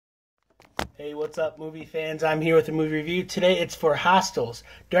Hey, what's up, movie fans? I'm here with a movie review. Today it's for Hostiles,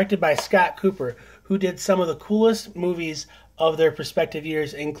 directed by Scott Cooper, who did some of the coolest movies of their respective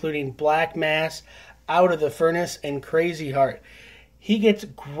years, including Black Mass, Out of the Furnace, and Crazy Heart. He gets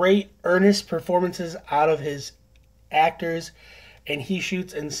great, earnest performances out of his actors, and he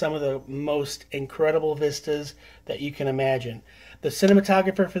shoots in some of the most incredible vistas that you can imagine. The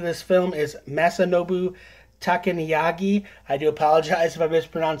cinematographer for this film is Masanobu Takaniyagi. I do apologize if I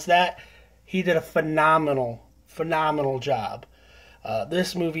mispronounced that. He did a phenomenal job.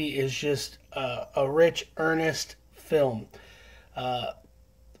 This movie is just a rich, earnest film.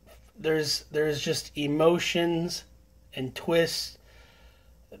 There's just emotions and twists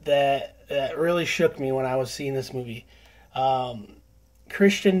that really shook me when I was seeing this movie.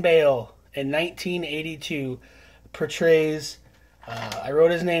 Christian Bale in 1982 portrays, I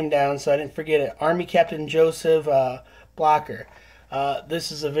wrote his name down so I didn't forget it, Army Captain Joseph Blocker.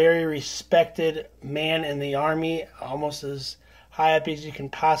 This is a very respected man in the Army, almost as high up as you can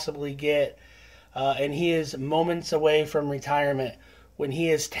possibly get. And he is moments away from retirement when he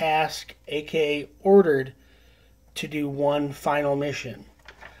is tasked, aka ordered, to do one final mission.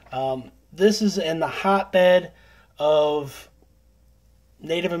 This is in the hotbed of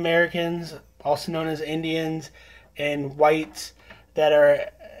Native Americans, also known as Indians, and whites that are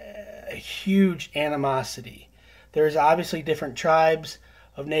a huge animosity. There's obviously different tribes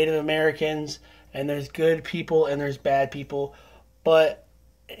of Native Americans, and there's good people and there's bad people. But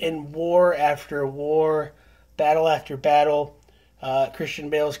in war after war, battle after battle, Christian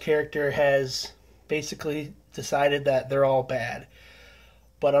Bale's character has basically decided that they're all bad.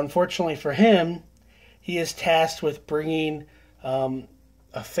 But unfortunately for him, he is tasked with bringing a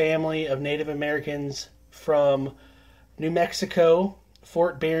family of Native Americans from New Mexico,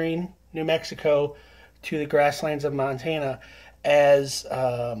 Fort Benning, New Mexico, to the grasslands of Montana, as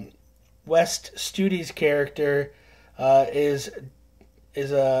West Studi's character is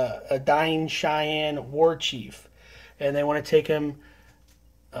a dying Cheyenne war chief, and they want to take him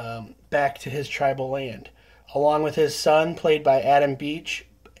back to his tribal land, along with his son, played by Adam Beach,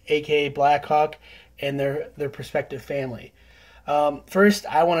 aka Blackhawk, and their prospective family. First,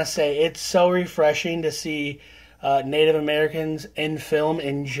 I want to say it's so refreshing to see Native Americans in film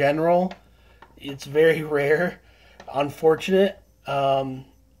in general. It's very rare, unfortunate,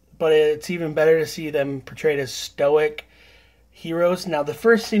 but it's even better to see them portrayed as stoic heroes. Now, the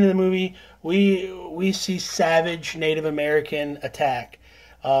first scene of the movie, we see savage Native American attack.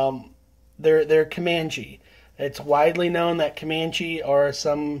 They're Comanche. It's widely known that Comanche let's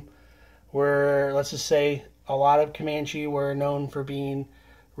just say, a lot of Comanche were known for being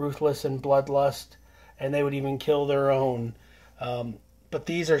ruthless and bloodlust, and they would even kill their own. But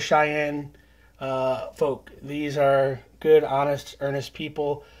these are Cheyenne folk. These are good, honest, earnest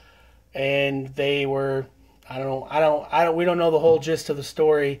people, and they were, we don't know the whole gist of the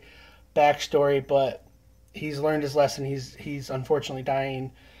backstory, but he's learned his lesson. He's unfortunately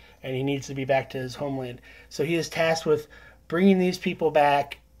dying, and he needs to be back to his homeland. So he is tasked with bringing these people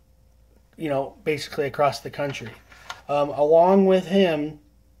back, basically across the country. Along with him,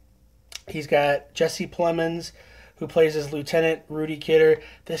 he's got Jesse Plemons, who plays as Lieutenant Rudy Kidder.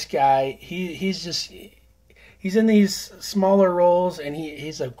 This guy, he's in these smaller roles, and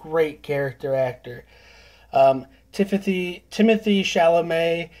he's a great character actor. Timothy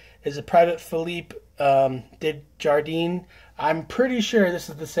Chalamet is a Private Philippe Desjardins. I'm pretty sure this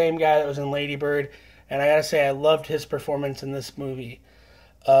is the same guy that was in Lady Bird, and I gotta say I loved his performance in this movie.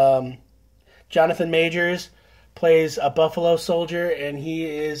 Jonathan Majors plays a Buffalo Soldier, and he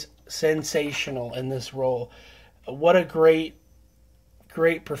is sensational in this role. What a great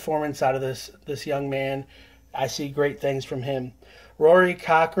performance out of this young man. I see great things from him. Rory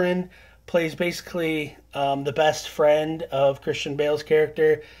Cochrane plays basically the best friend of Christian Bale's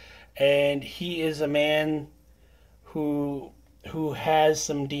character, and he is a man who has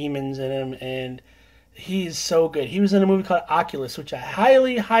some demons in him, and he's so good. He was in a movie called Oculus, which I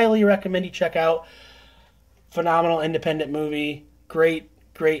highly recommend you check out. Phenomenal independent movie, great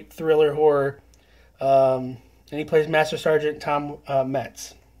thriller horror. And he plays Master Sergeant Tom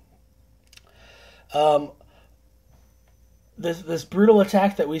Metz. This brutal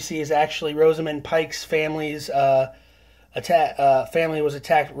attack that we see is actually Rosemund Pike's family's family was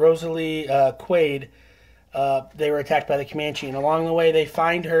attacked. Rosalie Quaid, they were attacked by the Comanche, and along the way they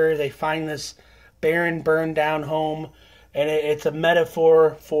find her. They find this barren, burned down home, and it's a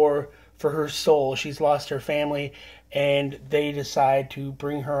metaphor for her soul. She's lost her family, and they decide to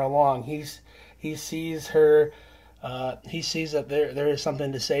bring her along. He sees her. He sees that there is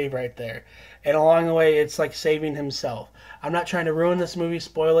something to save right there, and along the way, it's like saving himself. I'm not trying to ruin this movie,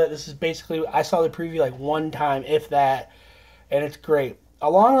 spoil it. This is basically, I saw the preview like one time, if that, and it's great.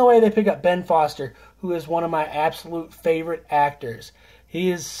 Along the way, they pick up Ben Foster, who is one of my absolute favorite actors.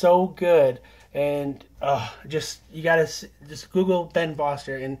 He is so good, and you gotta just Google Ben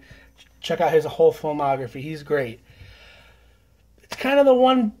Foster and check out his whole filmography. He's great. It's kind of the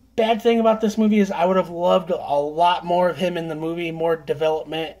one bad thing about this movie is I would have loved a lot more of him in the movie, more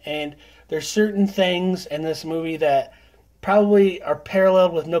development, and there's certain things in this movie that probably are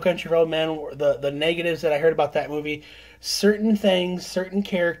paralleled with No Country for Old Men, the negatives that I heard about that movie. Certain things, certain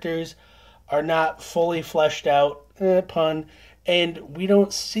characters are not fully fleshed out, pun, and we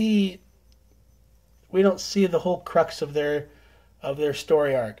don't see the whole crux of their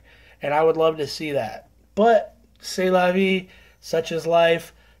story arc, and I would love to see that. But c'est la vie, such is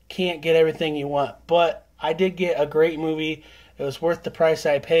life. Can't get everything you want, but I did get a great movie. It was worth the price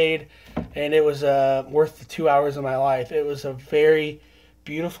I paid, and it was worth the 2 hours of my life. It was a very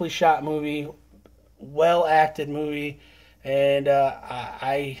beautifully shot movie, well acted movie, and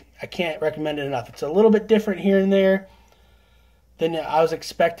I can't recommend it enough. It's a little bit different here and there than I was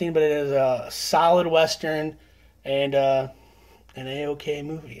expecting, but it is a solid Western and an A-OK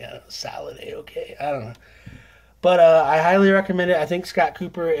movie. Solid A-OK. I don't know. But I highly recommend it. I think Scott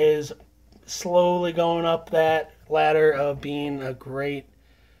Cooper is slowly going up that ladder of being a great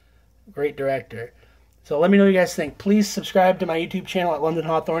director. So let me know what you guys think. Please subscribe to my YouTube channel at London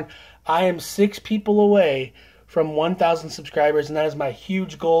Hawthorne. I am 6 people away from 1,000 subscribers, and that is my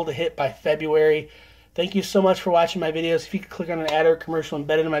huge goal to hit by February. Thank you so much for watching my videos. If you could click on an ad or commercial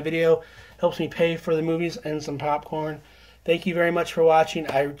embedded in my video, it helps me pay for the movies and some popcorn. Thank you very much for watching.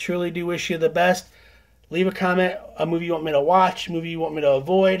 I truly do wish you the best. Leave a comment, a movie you want me to watch, a movie you want me to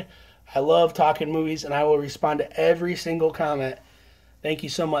avoid. I love talking movies, and I will respond to every single comment. Thank you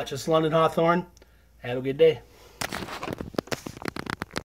so much. It's London Hawthorne. Have a good day.